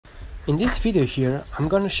In this video here, I'm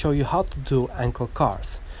gonna show you how to do ankle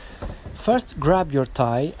cars. First, grab your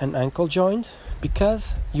thigh and ankle joint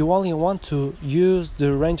because you only want to use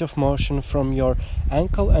the range of motion from your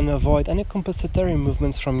ankle and avoid any compensatory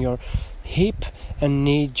movements from your hip and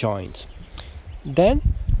knee joint.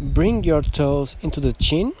 Then bring your toes into the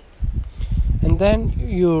chin and then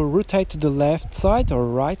you rotate to the left side or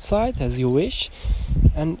right side as you wish,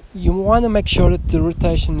 and you want to make sure that the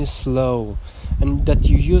rotation is slow and that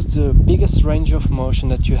you use the biggest range of motion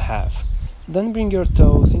that you have. Then bring your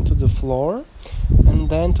toes into the floor and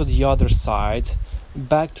then to the other side,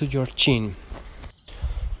 back to your chin.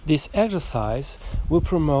 This exercise will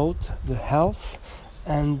promote the health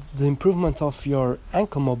and the improvement of your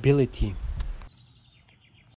ankle mobility.